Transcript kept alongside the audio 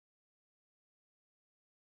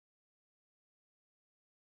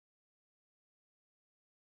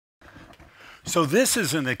So this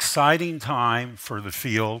is an exciting time for the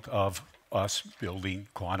field of us building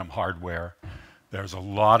quantum hardware. There's a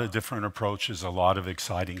lot of different approaches, a lot of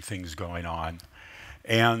exciting things going on.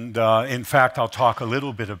 And in fact, I'll talk a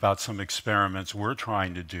little bit about some experiments we're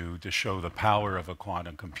trying to do to show the power of a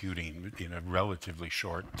quantum computing in a relatively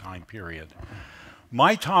short time period.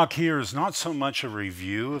 My talk here is not so much a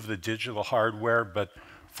review of the digital hardware, but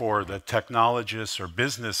for the technologists or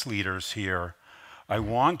business leaders here, I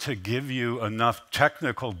want to give you enough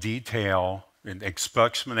technical detail and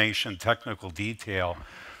explanation, technical detail,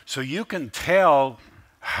 so you can tell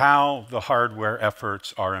how the hardware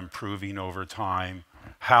efforts are improving over time,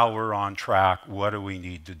 how we're on track, what do we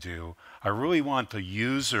need to do. I really want the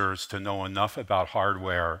users to know enough about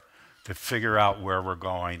hardware to figure out where we're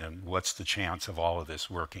going and what's the chance of all of this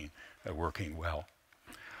working well.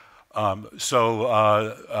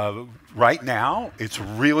 Right now, it's a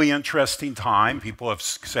really interesting time. People have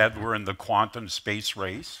said we're in the quantum space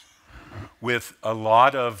race with a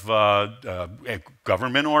lot of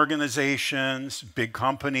government organizations, big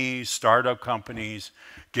companies, startup companies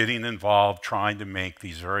getting involved trying to make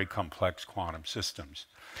these very complex quantum systems.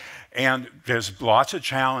 And there's lots of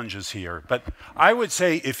challenges here. But I would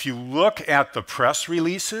say if you look at the press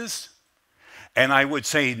releases, and I would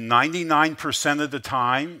say 99% of the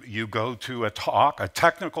time you go to a talk, a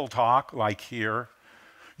technical talk like here,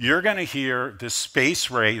 you're going to hear this space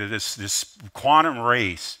race, this quantum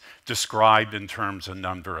race described in terms of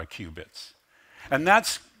number of qubits. And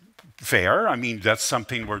that's fair. I mean, that's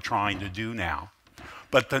something we're trying to do now.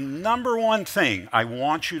 But the number one thing I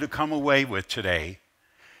want you to come away with today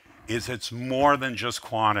is it's more than just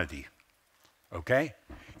quantity, okay?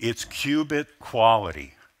 It's qubit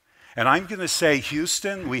quality. And I'm going to say,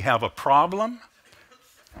 Houston, we have a problem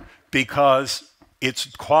because its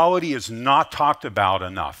quality is not talked about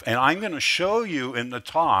enough. And I'm going to show you in the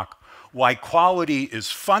talk why quality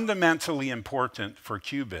is fundamentally important for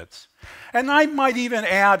qubits. And I might even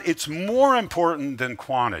add it's more important than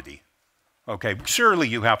quantity. Okay, surely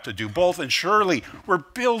you have to do both, and surely we're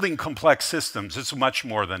building complex systems. It's much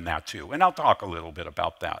more than that too. And I'll talk a little bit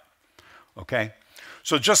about that. Okay?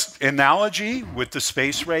 So just analogy with the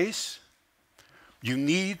space race, you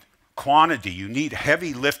need quantity. You need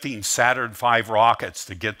heavy lifting Saturn V rockets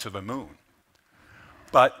to get to the moon.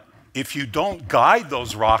 But if you don't guide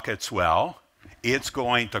those rockets well, it's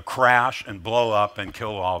going to crash and blow up and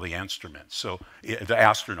kill all the instruments, so the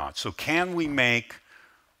astronauts. So can we make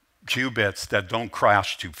qubits that don't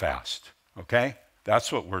crash too fast? Okay?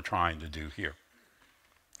 That's what we're trying to do here.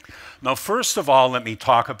 Now, first of all, let me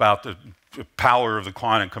talk about the power of the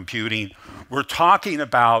quantum computing. We're talking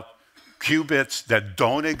about qubits that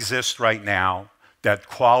don't exist right now, that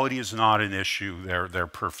quality is not an issue, they're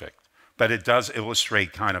perfect. But it does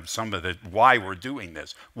illustrate kind of some of the why we're doing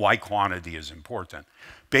this, why quantity is important.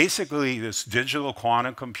 Basically, this digital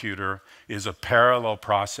quantum computer is a parallel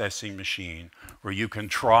processing machine where you can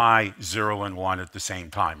try 0 and 1 at the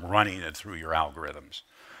same time, running it through your algorithms.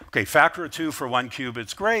 Okay, factor of 2 for 1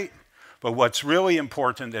 qubit's great, but what's really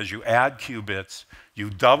important as you add qubits, you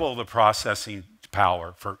double the processing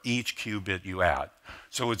power for each qubit you add.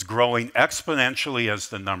 So it's growing exponentially as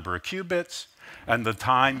the number of qubits, and the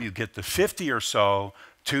time you get to 50 or so,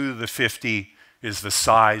 2 to the 50 is the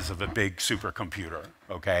size of a big supercomputer,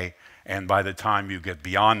 okay? And by the time you get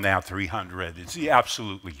beyond that, 300, it's the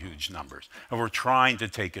absolutely huge numbers. And we're trying to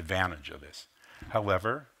take advantage of this.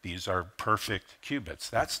 However, these are perfect qubits.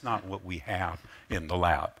 That's not what we have in the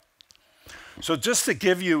lab. So just to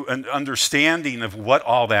give you an understanding of what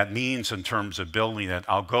all that means in terms of building it,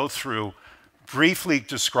 I'll go through, briefly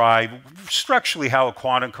describe structurally how a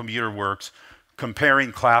quantum computer works,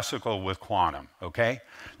 comparing classical with quantum, okay?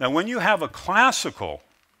 Now, when you have a classical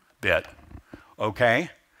bit, okay,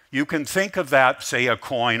 you can think of that, say, a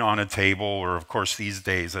coin on a table, or of course these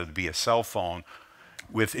days it would be a cell phone,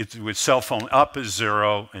 with cell phone up is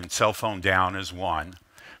 0 and cell phone down is 1.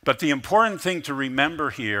 But the important thing to remember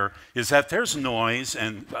here is that there's noise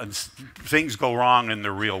and things go wrong in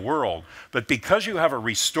the real world. But because you have a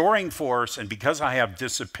restoring force and because I have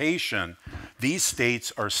dissipation, these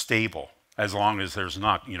states are stable as long as there's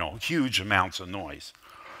not, huge amounts of noise.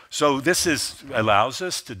 So this allows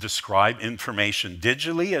us to describe information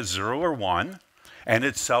digitally as 0 or 1, and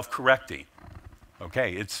it's self-correcting.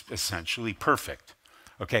 Okay, it's essentially perfect.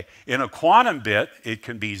 Okay, in a quantum bit, it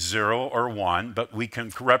can be 0 or 1, but we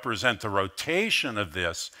can represent the rotation of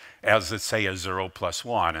this as, let's say, a 0 plus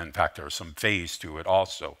 1. In fact, there's some phase to it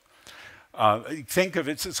also. Think of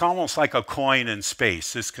it, it's almost like a coin in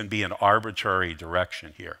space. This can be an arbitrary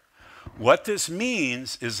direction here. What this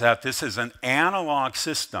means is that this is an analog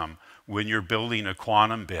system when you're building a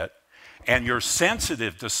quantum bit, and you're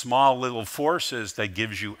sensitive to small little forces that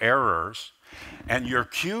gives you errors, and your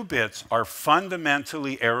qubits are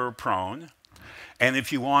fundamentally error prone. And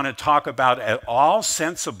if you want to talk about it at all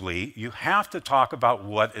sensibly, you have to talk about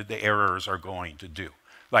what the errors are going to do.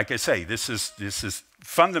 Like I say, this is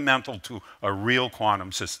fundamental to a real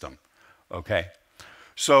quantum system, okay?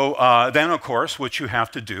 So then, of course, what you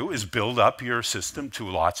have to do is build up your system to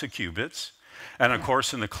lots of qubits. And of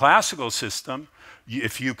course, in the classical system,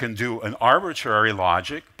 if you can do an arbitrary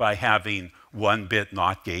logic by having 1-bit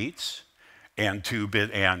NOT gates and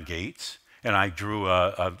 2-bit AND gates, and I drew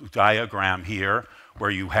a diagram here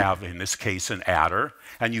where you have, in this case, an adder,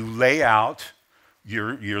 and you lay out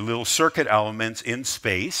your little circuit elements in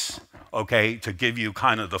space, okay, to give you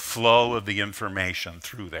kind of the flow of the information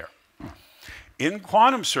through there. In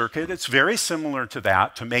quantum circuit, it's very similar to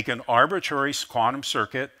that. To make an arbitrary quantum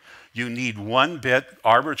circuit, you need 1-bit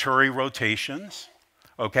arbitrary rotations.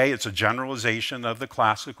 Okay, it's a generalization of the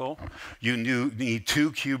classical. You need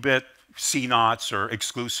 2-qubit C-naughts or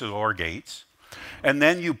exclusive OR gates. And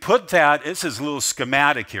then you put that, this is a little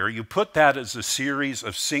schematic here, you put that as a series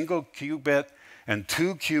of single qubit and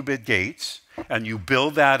 2-qubit gates, and you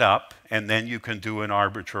build that up, and then you can do an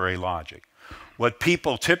arbitrary logic. What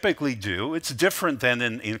people typically do, it's different than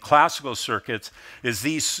in classical circuits, is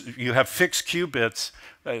you have fixed qubits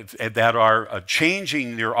that are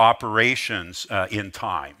changing their operations in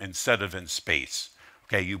time instead of in space.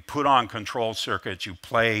 Okay, you put on control circuits, you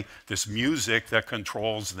play this music that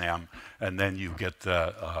controls them, and then you get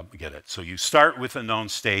it. So you start with a known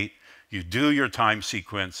state, you do your time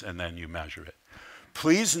sequence, and then you measure it.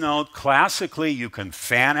 Please note, classically, you can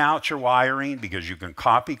fan out your wiring because you can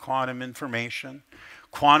copy quantum information.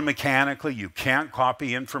 Quantum mechanically, you can't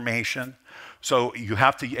copy information. So you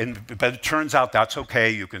have to, but it turns out that's okay.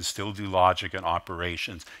 You can still do logic and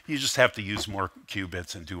operations. You just have to use more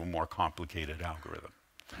qubits and do a more complicated algorithm.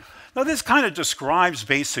 Now, this kind of describes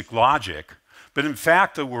basic logic, but in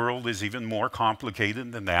fact, the world is even more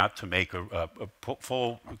complicated than that to make a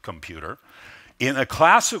full computer. In a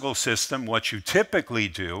classical system, what you typically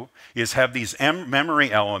do is have these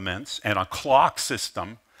memory elements and a clock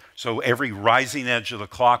system. So every rising edge of the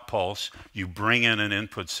clock pulse, you bring in an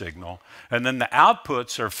input signal. And then the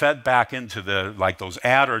outputs are fed back into like those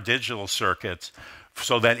adder digital circuits,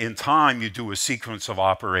 so that in time you do a sequence of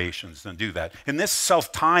operations and do that. And this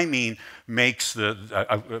self-timing enables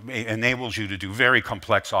you to do very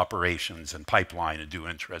complex operations and pipeline and do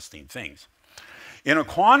interesting things. In a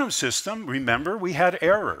quantum system, remember, we had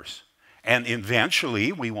errors. And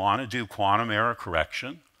eventually, we want to do quantum error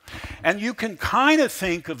correction. And you can kind of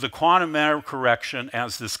think of the quantum error correction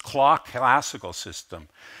as this clock classical system.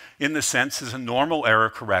 In the sense, as a normal error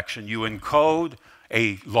correction, you encode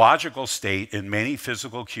a logical state in many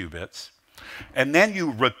physical qubits, and then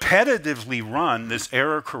you repetitively run this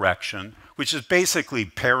error correction, which is basically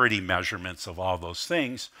parity measurements of all those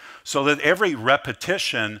things, so that every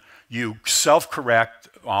repetition you self-correct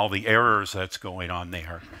all the errors that's going on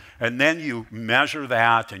there. And then you measure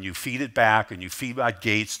that, and you feed it back, and you feed back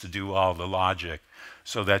gates to do all the logic,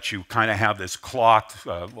 so that you kind of have this clocked,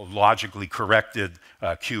 logically corrected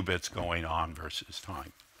qubits going on versus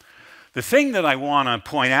time. The thing that I want to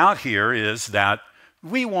point out here is that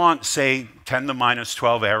we want, say, 10 to the minus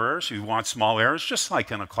 12 errors. We want small errors, just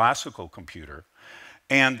like in a classical computer.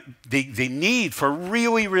 And the need for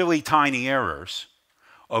really, really tiny errors,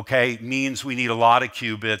 okay, means we need a lot of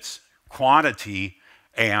qubits, quantity,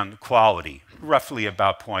 and quality, roughly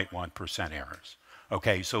about 0.1% errors.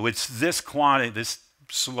 Okay, so it's this quantity, this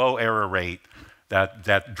slow error rate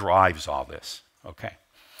that drives all this, okay?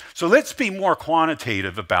 So let's be more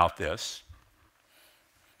quantitative about this.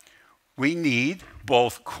 We need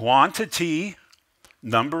both quantity,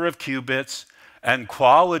 number of qubits, and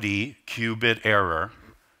quality qubit error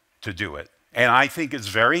to do it. And I think it's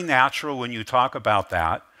very natural when you talk about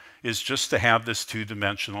that, is just to have this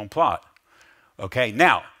two-dimensional plot. Okay,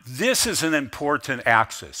 now, this is an important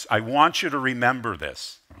axis. I want you to remember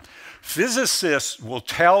this. Physicists will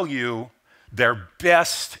tell you their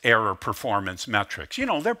best error performance metrics. You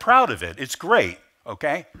know, they're proud of it. It's great,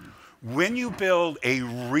 okay? When you build a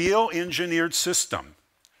real engineered system,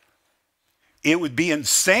 it would be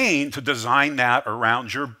insane to design that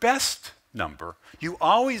around your best number. You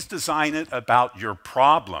always design it about your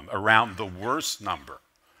problem, around the worst number.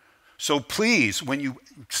 So please, when you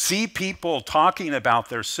see people talking about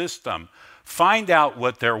their system, find out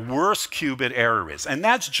what their worst qubit error is. And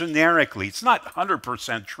that's generically, it's not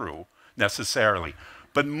 100% true necessarily,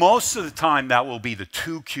 but most of the time that will be the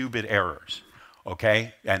 2-qubit errors,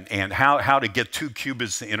 okay? And how to get 2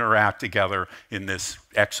 qubits to interact together in this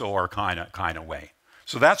XOR kind of way.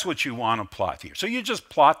 So that's what you want to plot here. So you just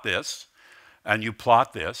plot this, and you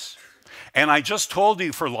plot this. And I just told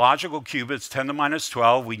you for logical qubits, 10 to the minus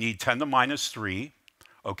 12, we need 10 to the minus 3.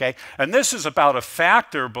 Okay? And this is about a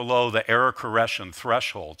factor below the error correction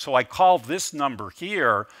threshold. So I call this number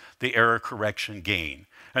here the error correction gain.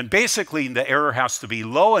 And basically, the error has to be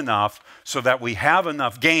low enough so that we have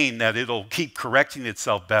enough gain that it'll keep correcting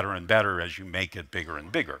itself better and better as you make it bigger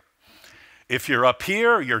and bigger. If you're up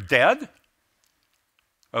here, you're dead.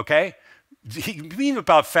 Okay? You mean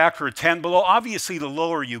about factor of 10 below. Obviously, the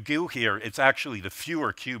lower you go here, it's actually the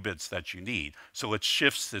fewer qubits that you need. So it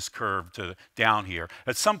shifts this curve to down here.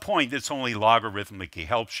 At some point, it's only logarithmically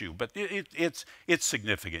helps you, but it's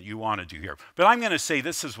significant. You want to do here. But I'm going to say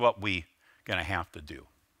this is what we're going to have to do.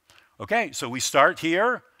 Okay, so we start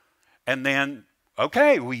here, and then,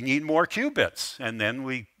 okay, we need more qubits. And then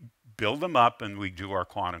we build them up, and we do our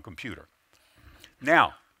quantum computer.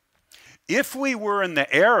 Now, if we were in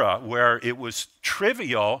the era where it was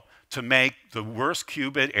trivial to make the worst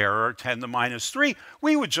qubit error 10 to the minus 3,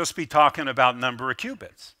 we would just be talking about number of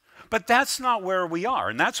qubits. But that's not where we are,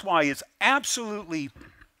 and that's why it's absolutely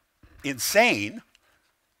insane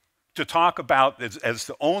to talk about as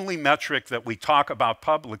the only metric that we talk about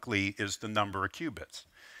publicly is the number of qubits.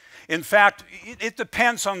 In fact, it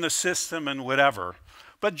depends on the system and whatever,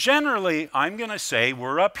 but generally, I'm going to say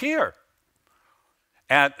we're up here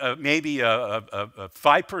at maybe a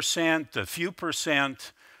 5%, a few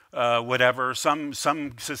percent, whatever. Some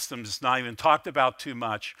systems not even talked about too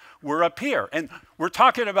much. We're up here, and we're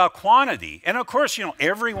talking about quantity. And of course, you know,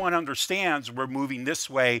 everyone understands we're moving this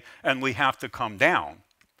way, and we have to come down.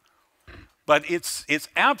 But it's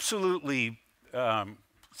absolutely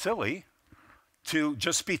silly to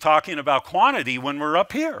just be talking about quantity when we're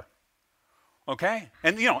up here, okay?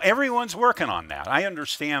 And, you know, everyone's working on that. I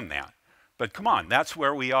understand that. But come on, that's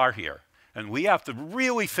where we are here. And we have to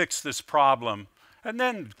really fix this problem, and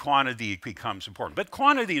then quantity becomes important. But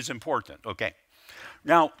quantity is important, okay?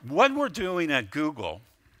 Now, what we're doing at Google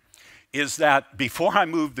is that before I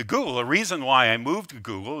moved to Google, the reason why I moved to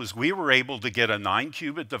Google is we were able to get a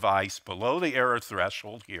 9-qubit device below the error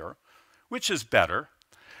threshold here, which is better.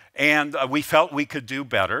 And we felt we could do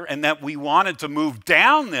better, and that we wanted to move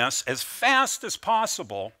down this as fast as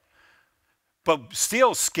possible, but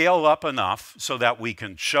still scale up enough so that we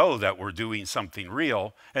can show that we're doing something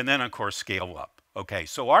real, and then, of course, scale up. Okay,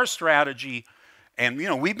 so our strategy, and you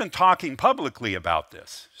know, we've been talking publicly about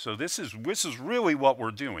this. So this is really what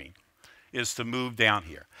we're doing, is to move down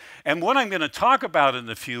here. And what I'm going to talk about in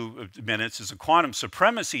a few minutes is a quantum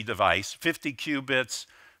supremacy device, 50 qubits,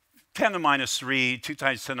 10 to the minus 3, 2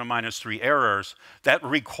 times 10 to the minus 3 errors, that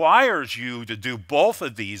requires you to do both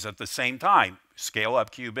of these at the same time, scale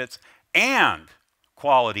up qubits and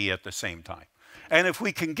quality at the same time. And if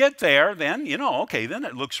we can get there, then, you know, okay, then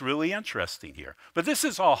it looks really interesting here. But this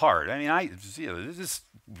is all hard. I mean,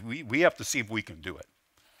 we have to see if we can do it.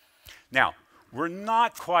 Now, we're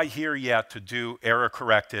not quite here yet to do error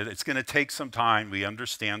corrected. It's going to take some time. We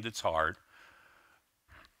understand it's hard.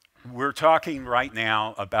 We're talking right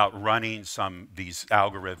now about running these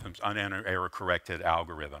algorithms, error corrected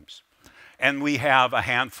algorithms. And we have a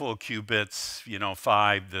handful of qubits, you know,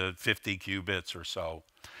 5 to 50 qubits or so.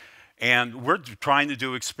 And we're trying to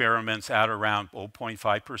do experiments at around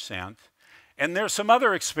 0.5%. And there's some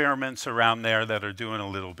other experiments around there that are doing a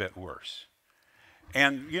little bit worse.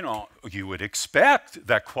 And, you know, you would expect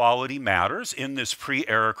that quality matters in this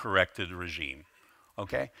pre-error corrected regime,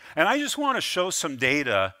 okay? And I just want to show some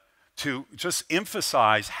data to just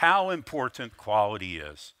emphasize how important quality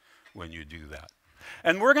is when you do that.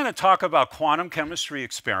 And we're going to talk about quantum chemistry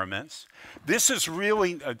experiments. This is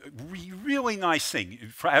really a really nice thing.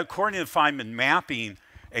 According to Feynman, mapping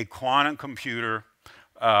a quantum computer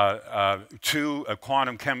to a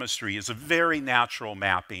quantum chemistry is a very natural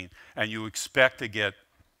mapping, and you expect to get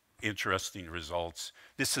interesting results.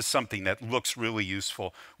 This is something that looks really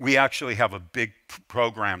useful. We actually have a big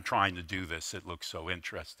program trying to do this. It looks so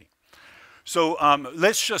interesting. So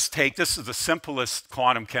let's just take, this is the simplest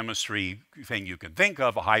quantum chemistry thing you can think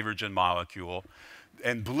of, a hydrogen molecule.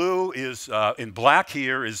 And blue is, in black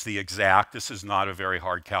here is the exact. This is not a very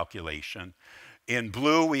hard calculation. In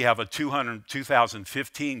blue, we have a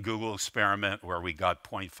 2015 Google experiment where we got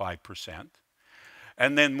 0.5%.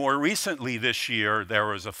 And then more recently this year, there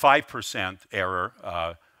was a 5% error,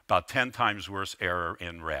 about 10 times worse error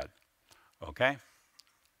in red, okay?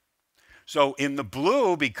 So in the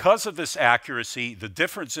blue, because of this accuracy, the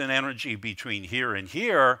difference in energy between here and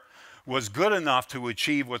here was good enough to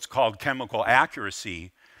achieve what's called chemical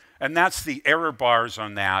accuracy. And that's the error bars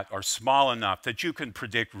on that are small enough that you can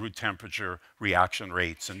predict root temperature reaction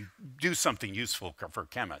rates and do something useful for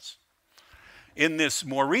chemists. In this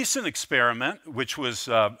more recent experiment, which was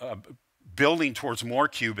building towards more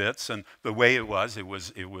qubits, and the way it was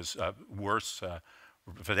worse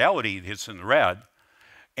fidelity, it's in the red.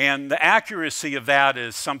 And the accuracy of that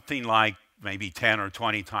is something like maybe 10 or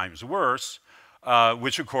 20 times worse,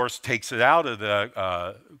 which of course takes it out of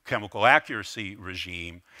the chemical accuracy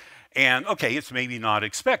regime. And okay, it's maybe not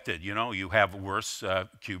expected. You know, you have worse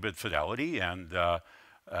qubit fidelity and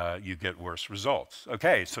you get worse results.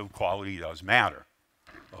 Okay, so quality does matter.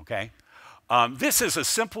 Okay. This is a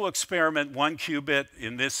simple experiment, 1 qubit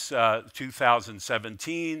in this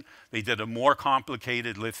 2017. They did a more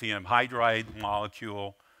complicated lithium hydride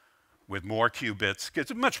molecule with more qubits.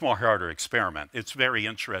 It's a much more harder experiment. It's very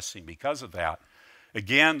interesting because of that.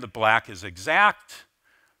 Again, the black is exact.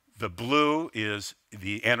 The blue is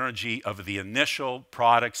the energy of the initial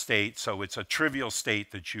product state. So it's a trivial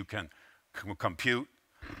state that you can compute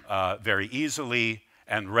very easily.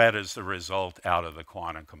 And red is the result out of the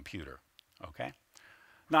quantum computer. Okay?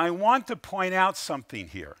 Now, I want to point out something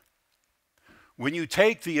here. When you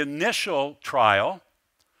take the initial trial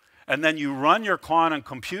and then you run your quantum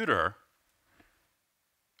computer,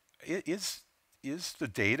 is the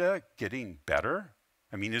data getting better?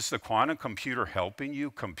 I mean, is the quantum computer helping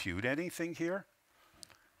you compute anything here?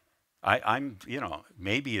 You know,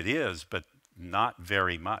 maybe it is, but not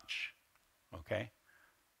very much. Okay?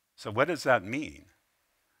 So what does that mean?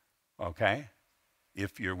 Okay?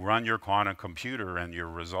 If you run your quantum computer and your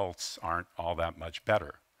results aren't all that much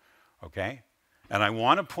better. Okay? And I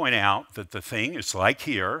want to point out that the thing is like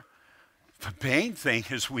here, the main thing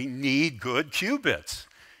is we need good qubits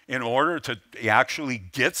in order to actually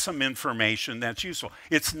get some information that's useful.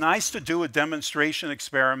 It's nice to do a demonstration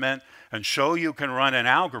experiment and show you can run an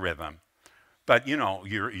algorithm, but you know,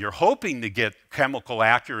 you're hoping to get chemical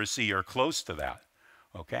accuracy or close to that.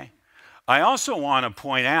 Okay? I also want to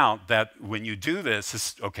point out that when you do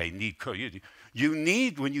this, you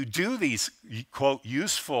need, when you do these, quote,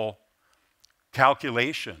 useful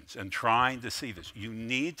calculations and trying to see this, you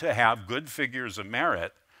need to have good figures of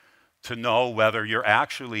merit to know whether your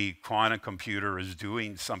actually quantum computer is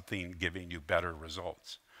doing something giving you better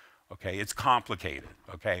results. Okay, it's complicated.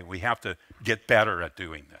 Okay, we have to get better at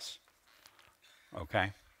doing this.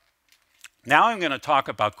 Okay, now I'm going to talk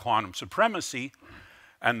about quantum supremacy.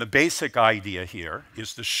 And the basic idea here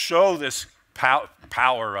is to show this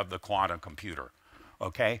power of the quantum computer,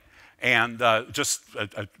 okay? And just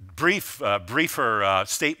a briefer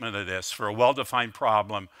statement of this, for a well-defined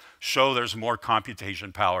problem, show there's more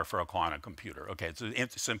computation power for a quantum computer. Okay,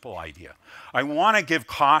 it's a simple idea. I want to give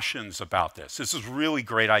cautions about this. This is a really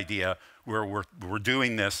great idea. We're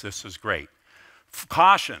doing this. This is great.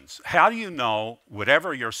 Cautions. How do you know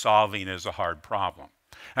whatever you're solving is a hard problem?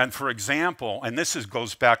 And for example, and this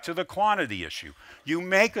goes back to the quantity issue, you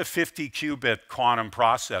make a 50 qubit quantum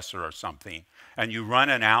processor or something, and you run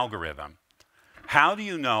an algorithm. How do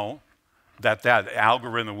you know that that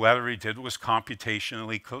algorithm, whether it did, was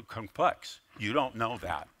computationally complex? You don't know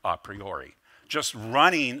that a priori. Just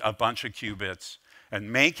running a bunch of qubits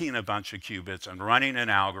and making a bunch of qubits and running an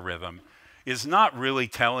algorithm is not really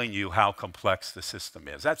telling you how complex the system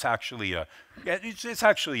is. That's actually it's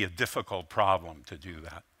actually a difficult problem to do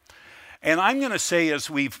that. And I'm going to say, as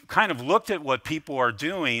we've kind of looked at what people are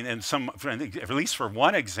doing, and at least for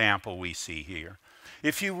one example we see here,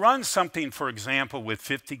 if you run something, for example, with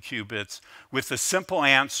 50 qubits, with a simple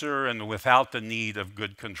answer and without the need of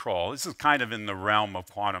good control, this is kind of in the realm of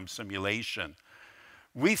quantum simulation,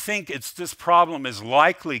 we think this problem is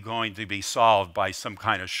likely going to be solved by some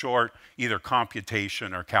kind of short, either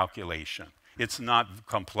computation or calculation. It's not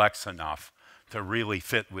complex enough to really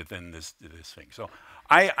fit within this thing. So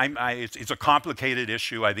it's a complicated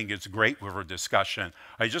issue. I think it's great for discussion.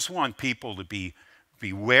 I just want people to be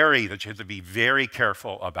wary, that you have to be very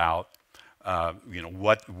careful about you know,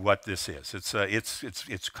 what this is.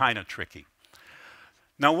 It's kind of tricky.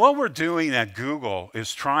 Now, what we're doing at Google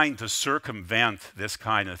is trying to circumvent this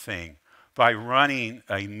kind of thing by running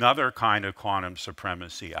another kind of quantum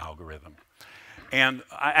supremacy algorithm. And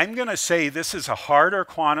I'm going to say this is a harder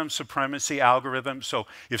quantum supremacy algorithm. So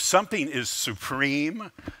if something is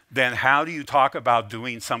supreme, then how do you talk about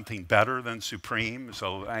doing something better than supreme?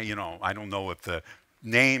 So, you know, I don't know if the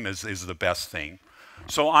name is the best thing.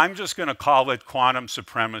 So I'm just going to call it quantum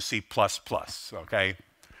supremacy plus, okay?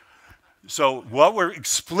 So what we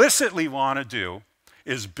explicitly want to do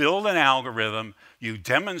is build an algorithm. You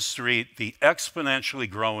demonstrate the exponentially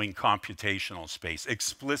growing computational space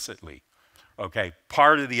explicitly, Okay,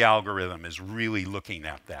 part of the algorithm is really looking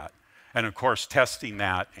at that. And of course, testing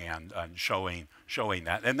that and showing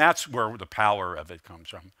that. And that's where the power of it comes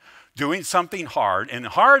from. Doing something hard, and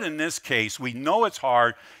hard in this case, we know it's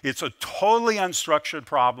hard. It's a totally unstructured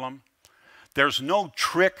problem. There's no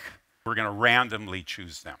trick. We're going to randomly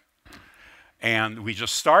choose them. And we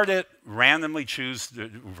just start it, randomly choose,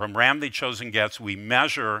 from randomly chosen gets, we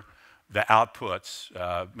measure the outputs,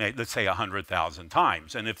 let's say 100,000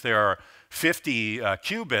 times. And if there are 50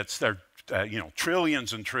 qubits, there are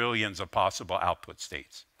trillions and trillions of possible output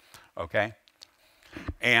states, okay?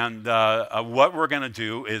 And what we're going to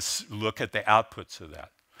do is look at the outputs of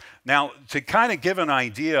that. Now, to kind of give an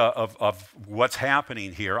idea of what's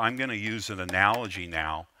happening here, I'm going to use an analogy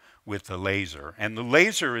now with the laser. And the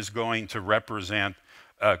laser is going to represent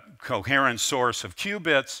a coherent source of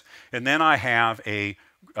qubits, and then I have a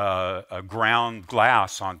ground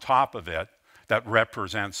glass on top of it that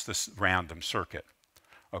represents this random circuit.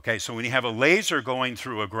 Okay, so when you have a laser going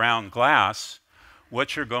through a ground glass,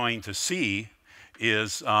 what you're going to see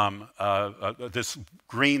is this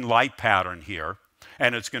green light pattern here,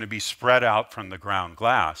 and it's going to be spread out from the ground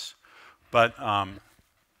glass. But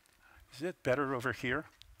is it better over here?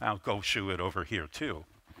 I'll go show it over here too.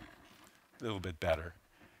 A little bit better.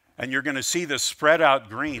 And you're going to see this spread out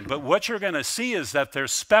green, but what you're going to see is that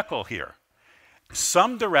there's speckle here.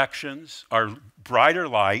 Some directions are brighter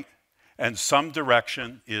light, and some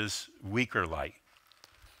direction is weaker light.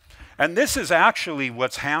 And this is actually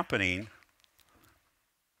what's happening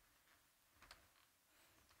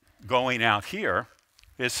going out here.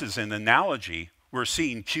 This is an analogy. We're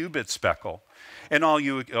seeing qubit speckle. And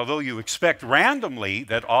although you expect randomly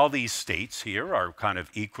that all these states here are kind of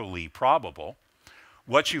equally probable,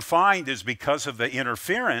 what you find is because of the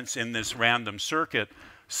interference in this random circuit,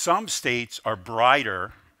 some states are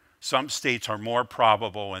brighter, some states are more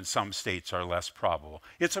probable, and some states are less probable.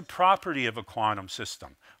 It's a property of a quantum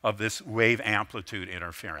system, of this wave amplitude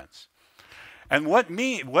interference. And what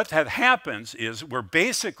happens is we're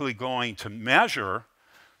basically going to measure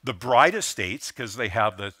the brightest states, because they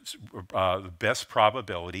have the best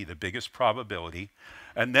probability, the biggest probability,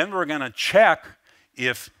 and then we're going to check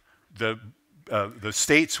if the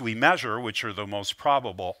states we measure, which are the most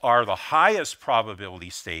probable, are the highest probability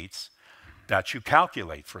states that you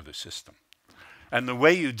calculate for the system. And the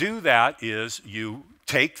way you do that is you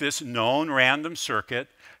take this known random circuit,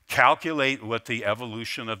 calculate what the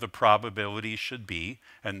evolution of the probability should be,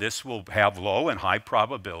 and this will have low and high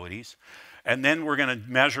probabilities. And then we're going to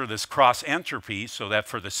measure this cross entropy so that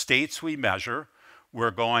for the states we measure, we're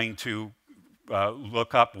going to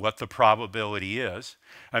look up what the probability is.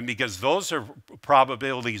 And because those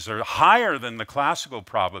probabilities are higher than the classical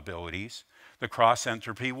probabilities, the cross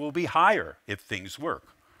entropy will be higher if things work.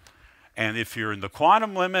 And if you're in the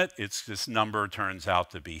quantum limit, this number turns out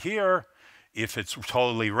to be here. If it's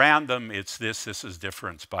totally random, it's this is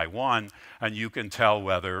difference by 1, and you can tell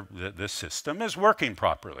whether the system is working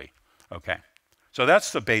properly. Okay, so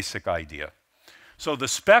that's the basic idea. So the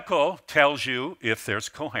speckle tells you if there's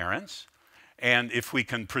coherence, and if we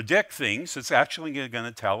can predict things, it's actually going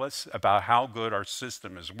to tell us about how good our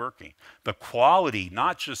system is working. The quality,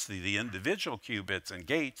 not just the individual qubits and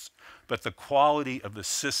gates, but the quality of the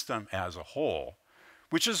system as a whole,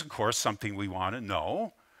 which is, of course, something we want to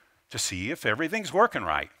know to see if everything's working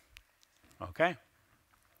right. Okay?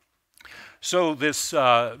 So this,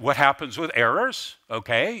 what happens with errors?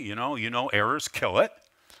 Okay, you know errors kill it.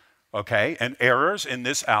 Okay, and errors in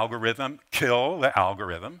this algorithm kill the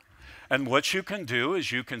algorithm. And what you can do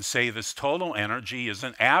is you can say this total energy is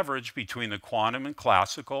an average between the quantum and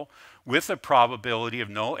classical with a probability of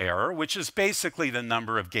no error, which is basically the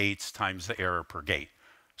number of gates times the error per gate.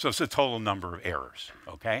 So it's the total number of errors,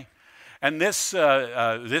 okay? And this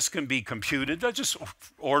can be computed, just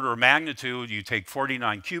order of magnitude. You take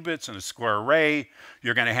 49 qubits in a square array.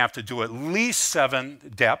 You're going to have to do at least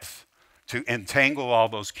 7 depth to entangle all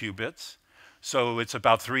those qubits. So it's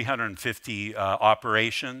about 350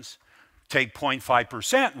 operations. Take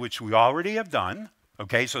 0.5%, which we already have done.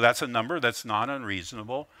 Okay, so that's a number that's not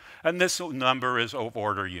unreasonable. And this number is of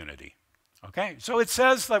order unity. Okay, so it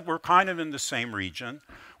says that we're kind of in the same region.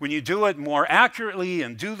 When you do it more accurately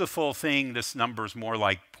and do the full thing, this number is more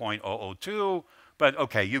like 0.002. But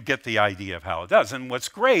okay, you get the idea of how it does. And what's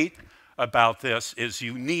great about this is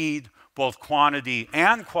you need both quantity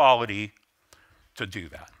and quality to do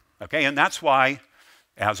that. Okay, and that's why,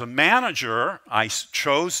 as a manager, I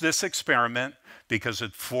chose this experiment because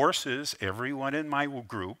it forces everyone in my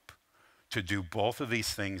group to do both of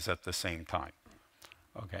these things at the same time.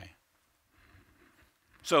 Okay.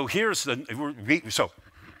 So here's so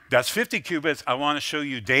That's 50 qubits. I want to show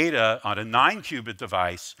you data on a 9-qubit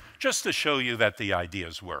device just to show you that the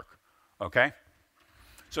ideas work, okay?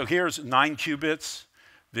 So here's 9 qubits.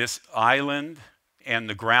 This island and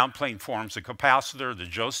the ground plane forms a capacitor. The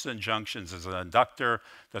Josephson junctions is an inductor.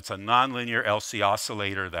 That's a nonlinear LC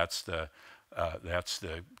oscillator. That's the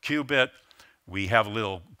qubit. We have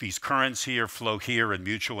these currents here flow here in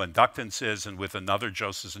mutual inductances, and with another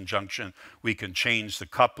Josephson junction, we can change the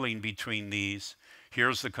coupling between these.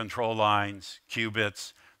 Here's the control lines,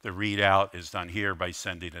 qubits. The readout is done here by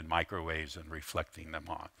sending in microwaves and reflecting them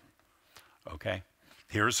on, okay?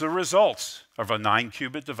 Here's the results of a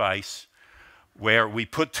 9-qubit device where we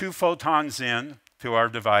put 2 photons in to our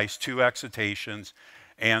device, 2 excitations,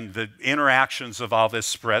 and the interactions of all this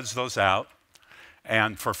spreads those out.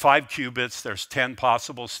 And for 5 qubits, there's 10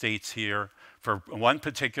 possible states here. For one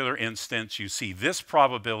particular instance, you see this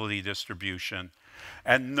probability distribution.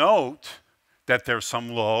 And note that there's some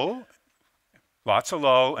low, lots of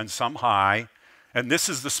low, and some high. And this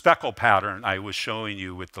is the speckle pattern I was showing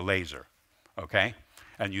you with the laser, okay?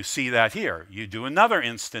 And you see that here. You do another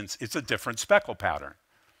instance, it's a different speckle pattern.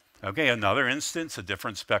 Okay, another instance, a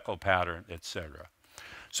different speckle pattern, etc.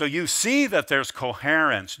 So you see that there's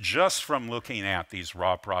coherence just from looking at these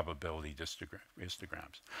raw probability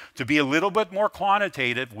histograms. To be a little bit more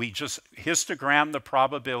quantitative, we just histogram the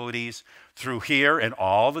probabilities through here in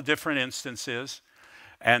all the different instances,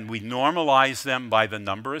 and we normalize them by the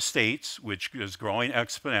number of states, which is growing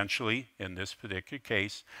exponentially in this particular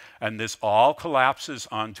case. And this all collapses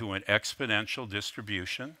onto an exponential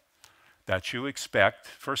distribution that you expect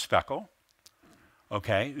for speckle.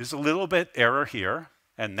 Okay, there's a little bit error here,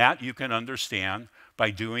 and that you can understand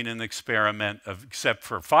by doing an experiment of, except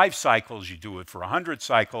for 5 cycles, you do it for 100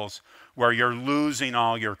 cycles, where you're losing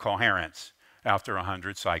all your coherence after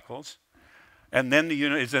 100 cycles. And then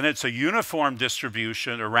it's a uniform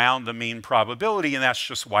distribution around the mean probability, and that's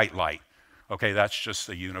just white light. Okay, that's just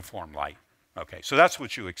a uniform light. Okay, so that's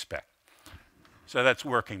what you expect. So that's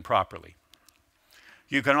working properly.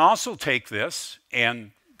 You can also take this,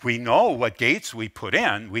 and we know what gates we put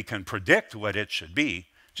in. We can predict what it should be,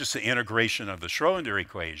 just the integration of the Schrodinger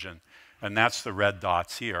equation, and that's the red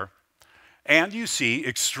dots here. And you see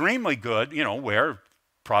extremely good, where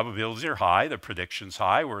probabilities are high, the prediction's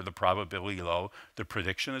high, where the probability low, the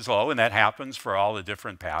prediction is low, and that happens for all the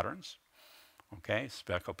different patterns. Okay,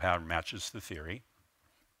 speckle pattern matches the theory.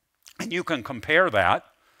 And you can compare that,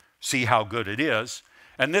 see how good it is.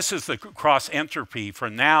 And this is the cross entropy. For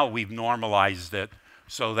now, we've normalized it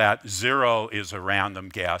so that 0 is a random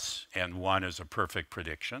guess and 1 is a perfect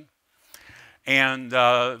prediction. And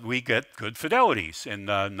we get good fidelities in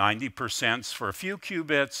 90% for a few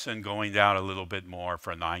qubits and going down a little bit more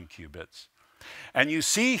for 9 qubits. And you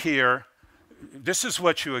see here, this is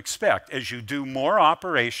what you expect. As you do more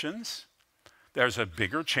operations, there's a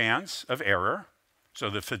bigger chance of error, so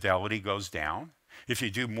the fidelity goes down. If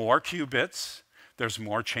you do more qubits, there's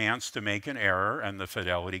more chance to make an error and the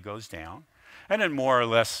fidelity goes down. And it more or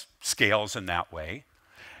less scales in that way.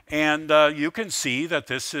 And you can see that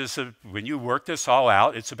this is, when you work this all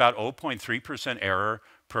out, it's about 0.3% error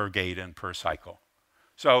per gate and per cycle.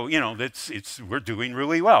 So, we're doing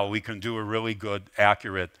really well. We can do a really good,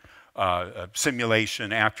 accurate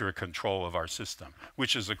simulation, accurate control of our system,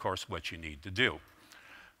 which is, of course, what you need to do.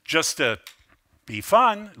 Just to be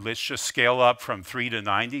fun, let's just scale up from 3 to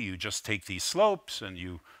 90. You just take these slopes and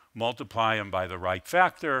you multiply them by the right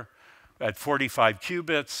factor. At 45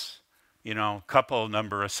 qubits, couple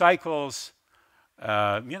number of cycles,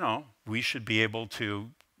 we should be able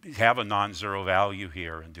to have a non-zero value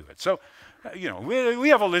here and do it. So,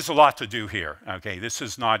 there's a lot to do here. Okay, this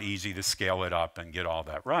is not easy to scale it up and get all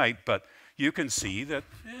that right, but you can see that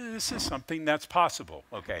this is something that's possible,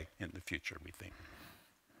 okay, in the future, we think.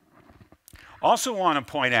 Also want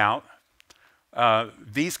to point out,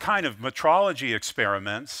 these kind of metrology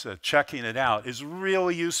experiments, checking it out, is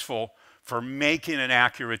really useful for making an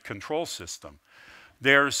accurate control system.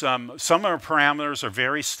 There's some of our parameters are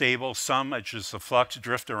very stable, some it's just the flux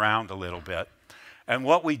drift around a little bit. And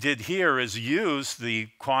what we did here is use the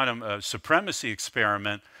quantum supremacy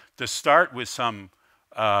experiment to start with some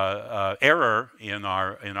error in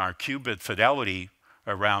our qubit fidelity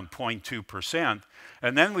around 0.2%,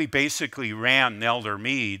 and then we basically ran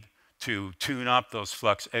Nelder-Mead to tune up those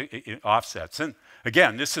flux offsets. And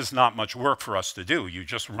again, this is not much work for us to do. You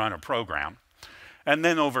just run a program. And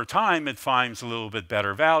then over time, it finds a little bit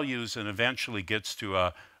better values and eventually gets to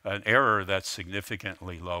an error that's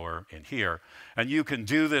significantly lower in here. And you can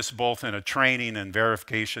do this both in a training and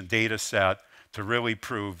verification data set to really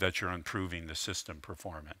prove that you're improving the system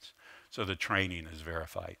performance. So the training is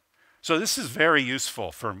verified. So this is very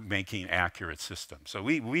useful for making accurate systems. So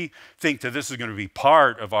we think that this is going to be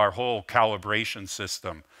part of our whole calibration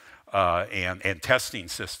system and testing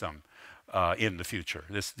system in the future.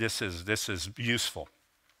 This is useful.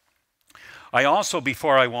 I also,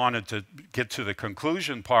 before I wanted to get to the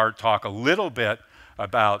conclusion part, talk a little bit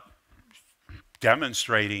about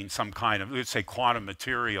demonstrating some kind of, let's say, quantum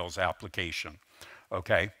materials application,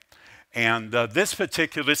 okay? And this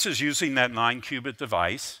is using that 9-qubit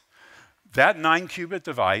device. That 9-qubit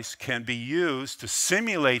device can be used to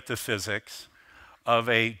simulate the physics of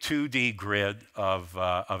a 2D grid of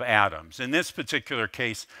atoms. In this particular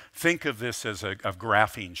case, think of this as a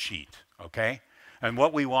graphene sheet, okay? And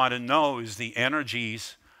what we want to know is the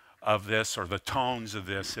energies of this, or the tones of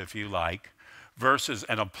this, if you like, versus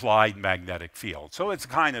an applied magnetic field. So it's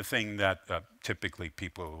the kind of thing that typically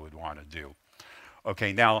people would want to do.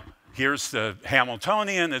 Okay, now here's the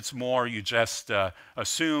Hamiltonian. It's more you just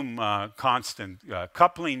assume constant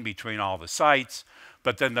coupling between all the sites,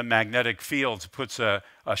 but then the magnetic fields puts a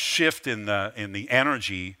shift in the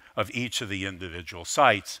energy of each of the individual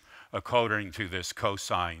sites according to this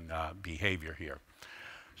cosine behavior here.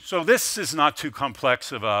 So this is not too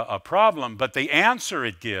complex of a problem, but the answer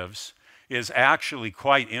it gives is actually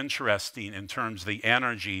quite interesting in terms of the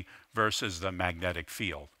energy versus the magnetic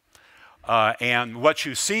field. And what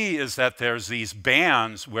you see is that there's these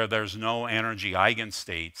bands where there's no energy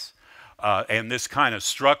eigenstates. And this kind of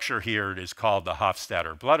structure here is called the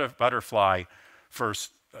Hofstadter butterfly,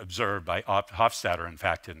 first observed by Hofstadter, in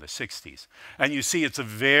fact, in the 60s. And you see it's a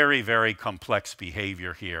very, very complex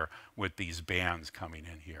behavior here with these bands coming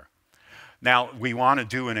in here. Now, we want to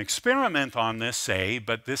do an experiment on this, say,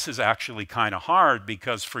 but this is actually kind of hard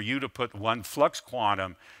because for you to put one flux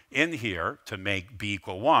quantum in here to make B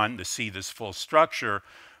equal 1, to see this full structure,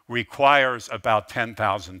 requires about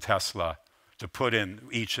 10,000 Tesla to put in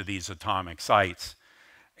each of these atomic sites.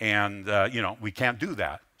 And, you know, we can't do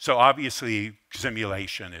that. So obviously,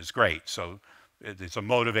 simulation is great. So it's a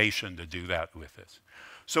motivation to do that with this.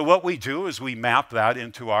 So what we do is we map that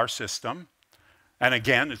into our system. And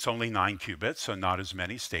again, it's only 9 qubits, so not as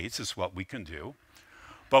many states is what we can do.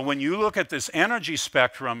 But when you look at this energy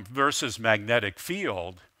spectrum versus magnetic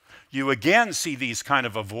field, you again see these kind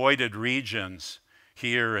of avoided regions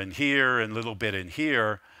here and a little bit in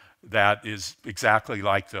here that is exactly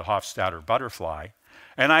like the Hofstadter butterfly.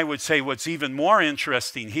 And I would say what's even more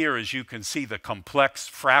interesting here is you can see the complex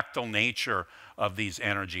fractal nature of these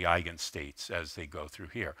energy eigenstates as they go through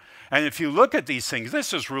here. And if you look at these things,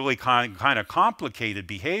 this is really kind of complicated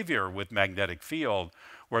behavior with magnetic field,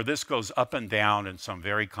 where this goes up and down in some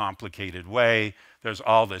very complicated way. There's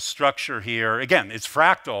all this structure here. Again, it's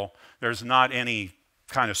fractal. There's not any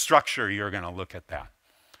kind of structure you're going to look at that.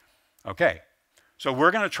 Okay. So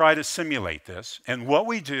we're going to try to simulate this. And what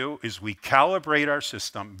we do is we calibrate our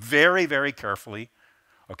system very, very carefully.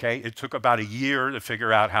 Okay? It took about a year to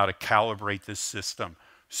figure out how to calibrate this system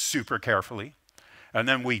super carefully. And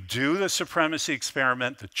then we do the supremacy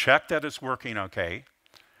experiment to check that it's working okay.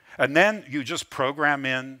 And then you just program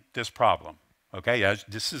in this problem. Okay?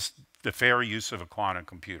 This is the fair use of a quantum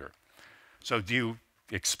computer. So do you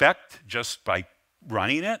expect just by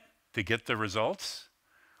running it to get the results?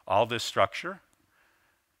 All this structure?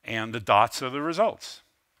 And the dots are the results,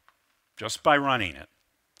 just by running it,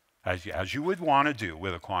 as you would want to do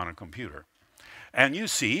with a quantum computer. And you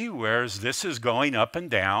see, whereas this is going up and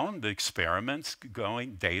down, the experiment's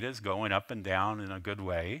going, data is going up and down in a good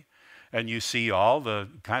way, and you see all the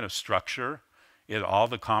kind of structure, all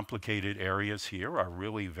the complicated areas here are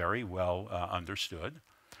really very well understood.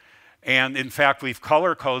 And in fact, we've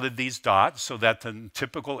color-coded these dots so that the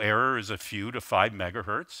typical error is a few to 5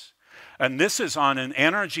 megahertz. And this is on an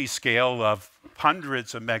energy scale of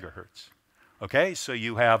hundreds of megahertz. Okay, so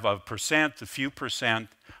you have a few percent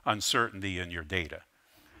uncertainty in your data.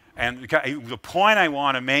 And the point I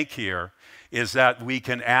want to make here is that we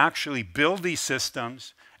can actually build these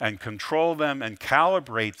systems and control them and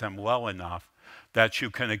calibrate them well enough that you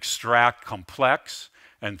can extract complex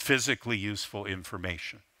and physically useful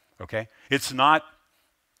information. Okay, it's not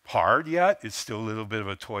hard yet. It's still a little bit of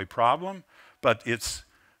a toy problem, but it's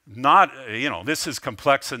not, you know, this is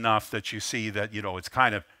complex enough that you see that, you know, it's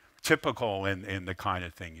kind of typical in the kind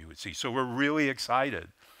of thing you would see. So we're really excited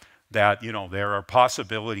that, you know, there are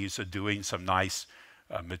possibilities of doing some nice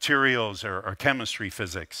materials or chemistry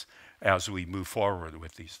physics as we move forward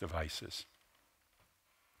with these devices.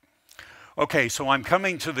 Okay, so I'm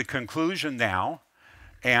coming to the conclusion now,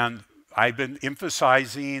 and I've been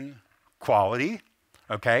emphasizing quality,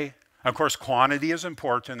 okay? Of course, quantity is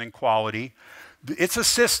important and quality. It's a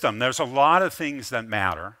system. There's a lot of things that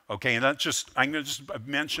matter, okay? And I'm going to just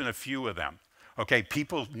mention a few of them, okay?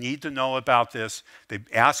 People need to know about this. They're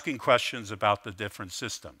asking questions about the different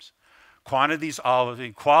systems. Quantities,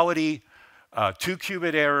 quality,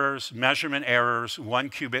 2-qubit errors, measurement errors,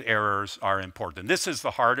 1-qubit errors are important. This is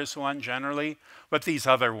the hardest one generally, but these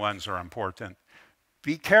other ones are important.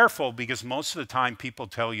 Be careful because most of the time people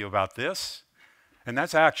tell you about this, and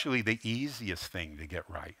that's actually the easiest thing to get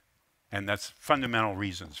right. And that's fundamental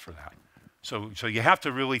reasons for that. So you have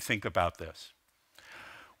to really think about this.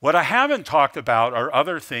 What I haven't talked about are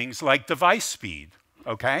other things like device speed,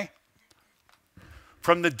 okay?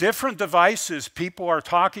 From the different devices people are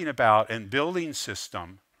talking about and building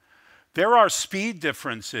system, there are speed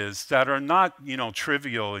differences that are not,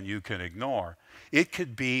 trivial and you can ignore. It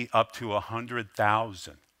could be up to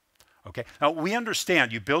 100,000. Okay. Now we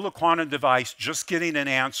understand you build a quantum device, just getting an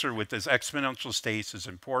answer with this exponential states is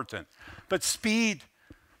important. But speed,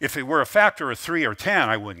 if it were a factor of 3 or 10,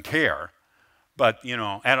 I wouldn't care. But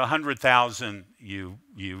at 100,000, you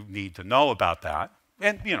need to know about that.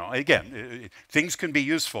 And again, things can be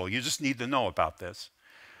useful. You just need to know about this.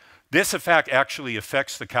 This, in fact, actually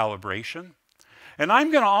affects the calibration. And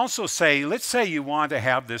I'm going to also say, let's say you want to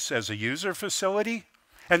have this as a user facility.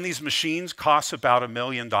 And these machines cost about $1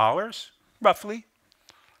 million, roughly.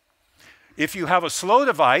 If you have a slow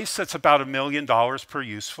device, that's about $1 million per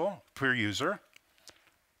user.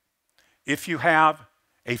 If you have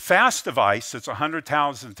a fast device that's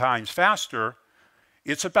 100,000 times faster,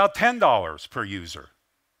 it's about $10 per user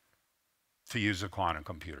to use a quantum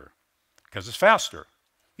computer because it's faster.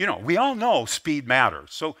 We all know speed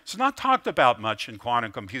matters. So it's not talked about much in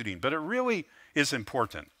quantum computing, but it really is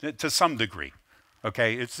important to some degree.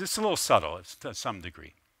 Okay, it's just a little subtle, it's to some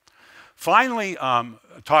degree. Finally,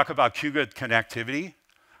 talk about qubit connectivity.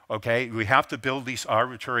 Okay, we have to build these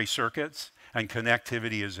arbitrary circuits, and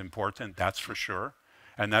connectivity is important, that's for sure.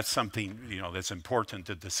 And that's something that's important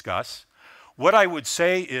to discuss. What I would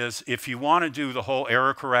say is, if you want to do the whole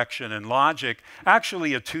error correction and logic,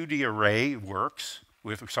 actually a 2D array works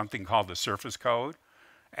with something called the surface code,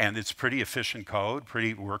 and it's pretty efficient code,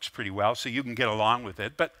 works pretty well, so you can get along with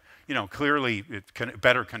it. But clearly,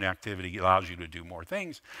 better connectivity allows you to do more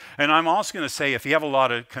things. And I'm also going to say, if you have a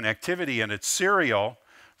lot of connectivity and it's serial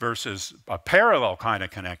versus a parallel kind of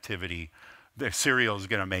connectivity, the serial is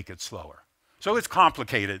going to make it slower. So it's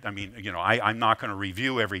complicated. I mean, I'm not going to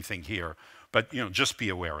review everything here, but just be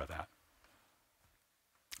aware of that.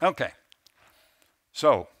 Okay.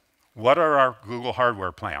 So, what are our Google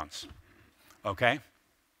hardware plans? Okay.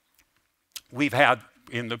 We've had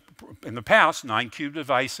in the past 9-qubit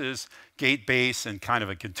devices, gate-based, and kind of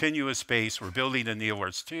a continuous base. We're building a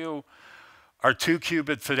NeoWare 2. Our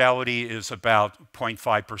 2-qubit fidelity is about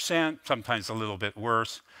 0.5%, sometimes a little bit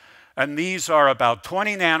worse. And these are about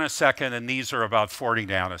 20 nanosecond, and these are about 40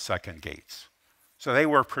 nanosecond gates. So they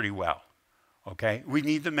work pretty well, okay? We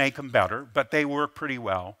need to make them better, but they work pretty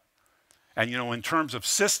well. And in terms of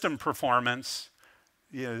system performance,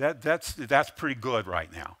 that's pretty good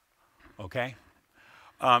right now, okay?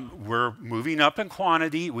 We're moving up in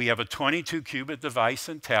quantity. We have a 22-qubit device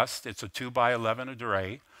in test. It's a 2x11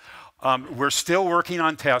 array. We're still working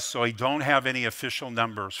on tests, so I don't have any official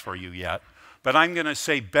numbers for you yet. But I'm going to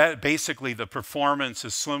say basically the performance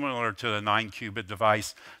is similar to the 9-qubit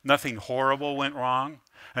device. Nothing horrible went wrong.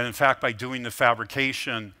 And in fact, by doing the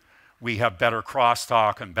fabrication, we have better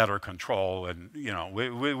crosstalk and better control. And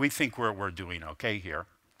we think we're doing okay here.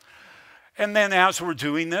 And then as we're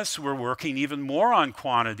doing this, we're working even more on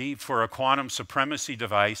quantity for a quantum supremacy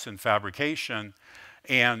device in fabrication.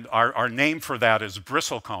 And our name for that is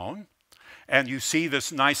bristlecone. And you see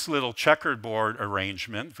this nice little checkerboard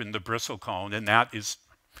arrangement in the bristlecone, and that is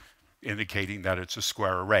indicating that it's a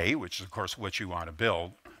square array, which is, of course, what you want to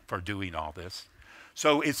build for doing all this.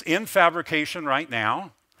 So it's in fabrication right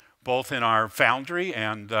now, both in our foundry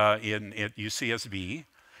and in UCSB.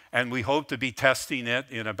 And we hope to be testing it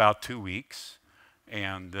in about 2 weeks,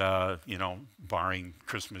 and barring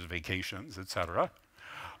Christmas vacations, et cetera.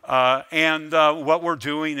 What we're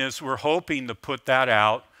doing is we're hoping to put that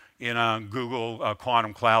out in a Google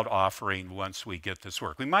Quantum Cloud offering once we get this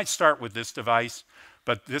work. We might start with this device,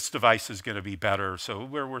 but this device is going to be better, so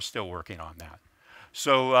we're still working on that.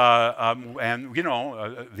 So,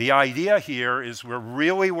 the idea here is we're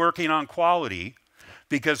really working on quality,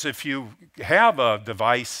 because if you have a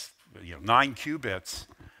device, 9 qubits,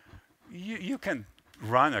 you can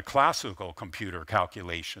run a classical computer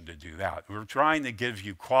calculation to do that. We're trying to give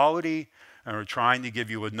you quality, and we're trying to give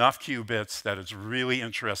you enough qubits that it's really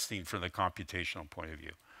interesting from the computational point of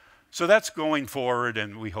view. So that's going forward,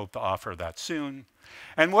 and we hope to offer that soon.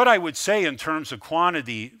 And what I would say in terms of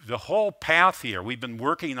quantity, the whole path here, we've been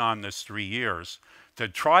working on this 3 years to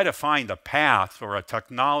try to find a path or a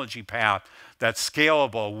technology path that's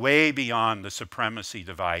scalable way beyond the supremacy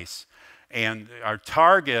device. And our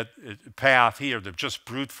target path here to just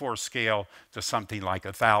brute force scale to something like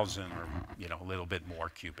 1,000 or a little bit more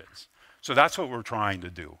qubits. So that's what we're trying to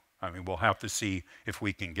do. I mean, we'll have to see if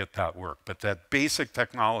we can get that work. But that basic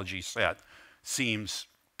technology set seems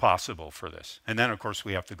possible for this. And then, of course,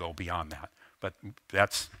 we have to go beyond that. But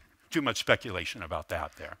that's too much speculation about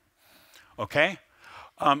that there. Okay?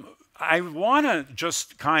 I want to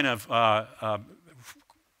just kind of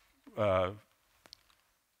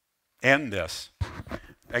end this,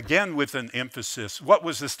 again, with an emphasis. What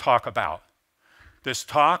was this talk about? This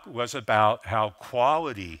talk was about how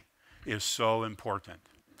quality is so important.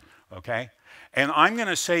 Okay? And I'm going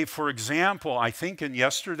to say, for example, I think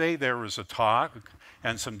yesterday there was a talk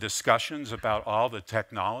and some discussions about all the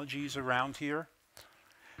technologies around here.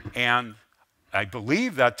 And I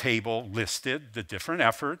believe that table listed the different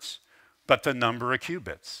efforts, but the number of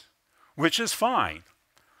qubits, which is fine.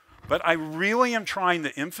 But I really am trying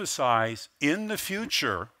to emphasize in the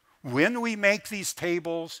future, when we make these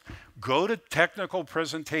tables, go to technical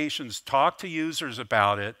presentations, talk to users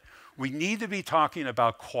about it, we need to be talking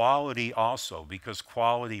about quality also, because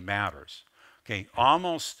quality matters. Okay,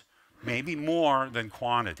 almost maybe more than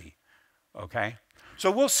quantity. Okay? So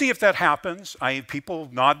we'll see if that happens. People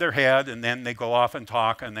nod their head and then they go off and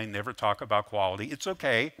talk and they never talk about quality. It's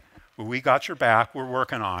okay. We got your back. We're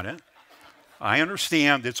working on it. I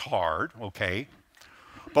understand it's hard, okay?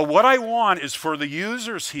 But what I want is for the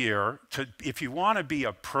users here to, if you want to be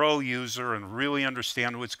a pro user and really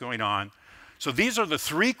understand what's going on, so these are the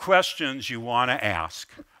 3 questions you want to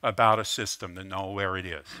ask about a system to know where it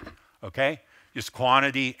is, okay? It's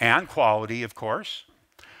quantity and quality, of course.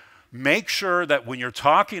 Make sure that when you're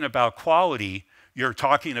talking about quality, you're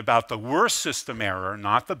talking about the worst system error,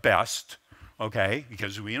 not the best, okay?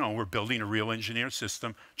 Because we're building a real engineered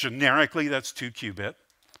system. Generically, that's 2 qubit,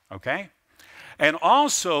 okay? And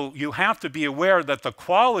also, you have to be aware that the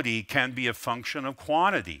quality can be a function of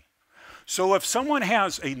quantity. So if someone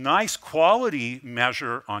has a nice quality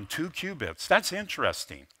measure on 2 qubits, that's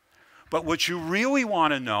interesting. But what you really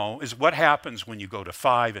want to know is what happens when you go to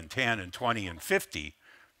 5 and 10 and 20 and 50,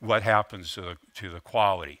 what happens to the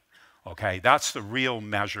quality, okay? That's the real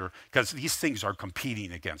measure, because these things are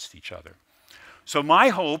competing against each other. So my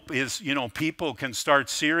hope is, people can start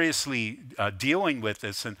seriously dealing with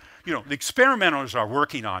this. And, the experimenters are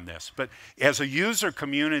working on this. But as a user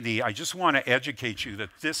community, I just want to educate you that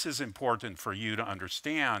this is important for you to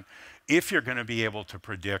understand if you're going to be able to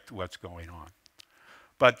predict what's going on.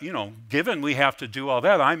 But, given we have to do all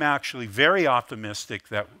that, I'm actually very optimistic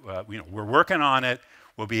that, we're working on it.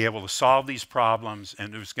 We'll be able to solve these problems.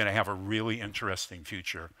 And it's going to have a really interesting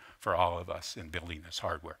future for all of us in building this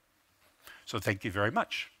hardware. So thank you very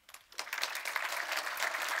much.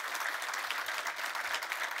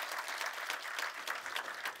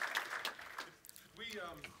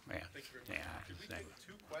 Thank you very much. Could we take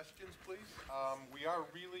 2 questions, please? We are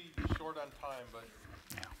really short on time, but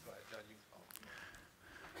go ahead, John, you can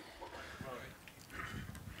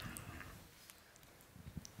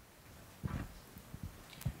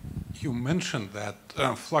You mentioned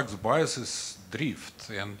that flux biases drift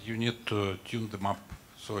and you need to tune them up.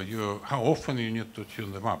 So how often you need to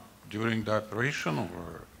tune them up? During the operation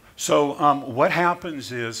or? So what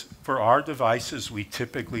happens is for our devices, we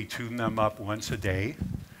typically tune them up once a day.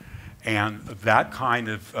 And that kind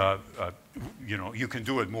of, you can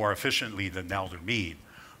do it more efficiently than Nelder Mead.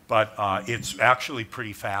 But it's actually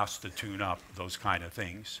pretty fast to tune up those kind of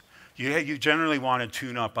things. You generally want to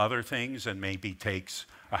tune up other things and maybe takes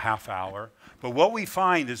a half hour. But what we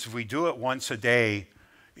find is if we do it once a day,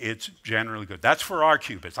 it's generally good. That's for our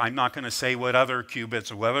qubits. I'm not going to say what other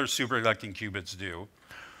qubits or what other superconducting qubits do.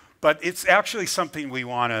 But it's actually something we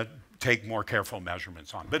want to take more careful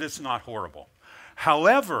measurements on. But it's not horrible.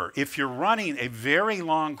 However, if you're running a very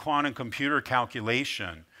long quantum computer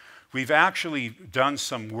calculation, we've actually done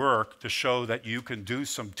some work to show that you can do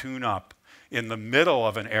some tune-up in the middle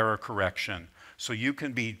of an error correction. So you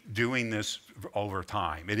can be doing this over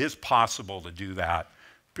time. It is possible to do that.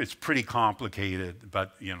 It's pretty complicated,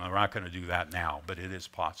 but we're not going to do that now, but it is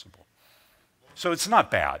possible. So it's not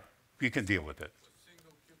bad. You can deal with it.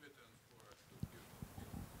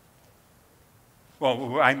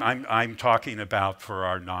 Well, I'm talking about for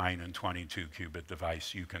our 9 and 22 qubit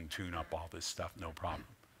device, you can tune up all this stuff, no problem.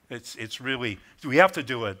 It's really, we have to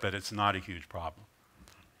do it, but it's not a huge problem.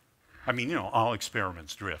 I mean, you know, all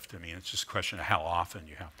experiments drift. I mean, it's just a question of how often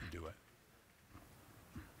you have to do it.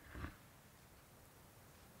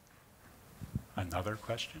 Another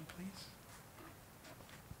question, please?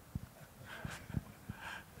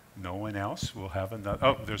 No one else? We'll have another.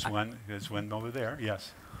 Oh, there's one over there.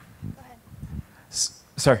 Yes. Go ahead.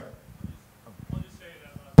 Sorry. I'll just say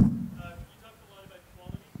that you talked a lot about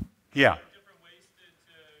quality. Yeah. Different ways to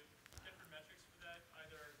different metrics for that,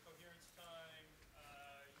 either coherence time, you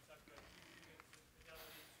talked about qubits,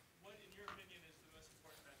 fidelities. What, in your opinion, is the most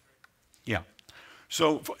important metric? Yeah.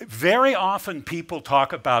 So very often people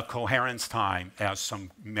talk about coherence time as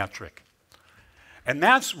some metric. And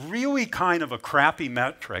that's really kind of a crappy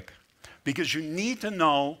metric because you need to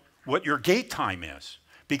know what your gate time is.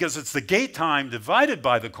 Because it's the gate time divided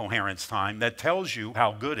by the coherence time that tells you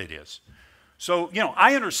how good it is. So, you know,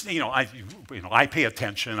 I understand, I pay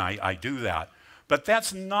attention, I do that. But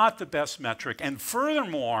that's not the best metric. And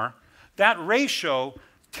furthermore, that ratio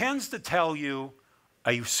tends to tell you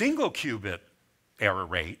a single qubit error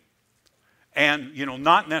rate and, you know,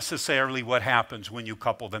 not necessarily what happens when you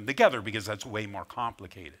couple them together because that's way more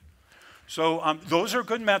complicated. So those are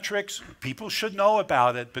good metrics. People should know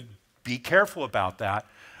about it, but be careful about that.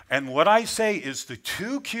 And what I say is the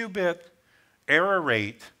 2-qubit error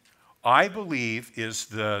rate, I believe, is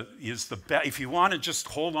the best. If you want to just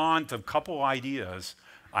hold on to a couple ideas,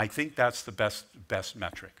 I think that's the best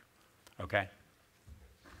metric. Okay?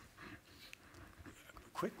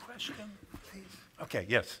 Quick question, please. Okay,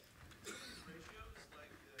 yes. Ratios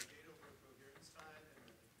like the gate over coherence time and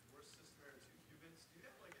the worst system error 2 qubits, do you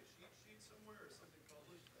have like a cheat sheet somewhere or something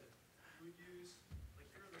published that you would use? Like,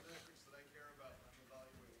 here are the metrics that I care about when I'm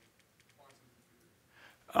evaluating quantum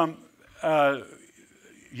computers.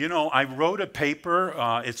 You know, I wrote a paper,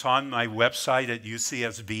 it's on my website at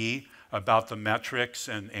UCSB, about the metrics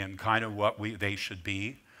and kind of what they should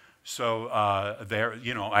be. So there,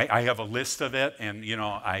 you know, I have a list of it, and you know,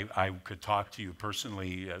 I could talk to you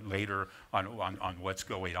personally later on what's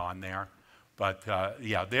going on there. But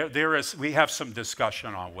yeah, we have some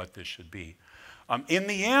discussion on what this should be. In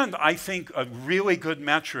the end, I think a really good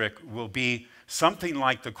metric will be something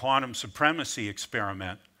like the quantum supremacy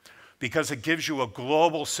experiment, because it gives you a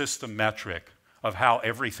global system metric of how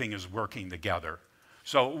everything is working together.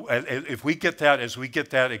 So if we get that, as we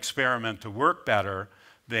get that experiment to work better,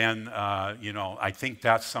 then you know, I think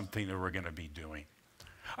that's something that we're going to be doing.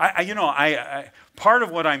 Part of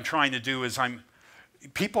what I'm trying to do is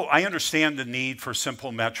I understand the need for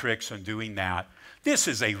simple metrics and doing that. This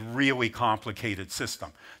is a really complicated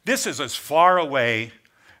system. This is as far away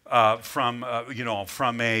from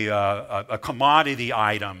a commodity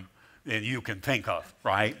item that you can think of,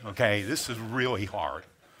 right? Okay, this is really hard.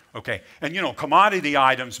 Okay, and you know, commodity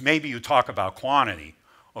items, maybe you talk about quantity.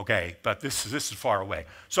 Okay, but this is far away.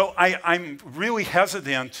 So I'm really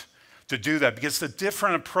hesitant to do that because the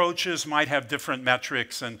different approaches might have different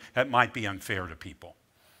metrics and that might be unfair to people.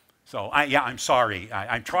 So I'm sorry.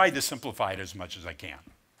 I tried to simplify it as much as I can.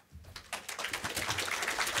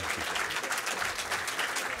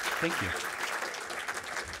 Thank you.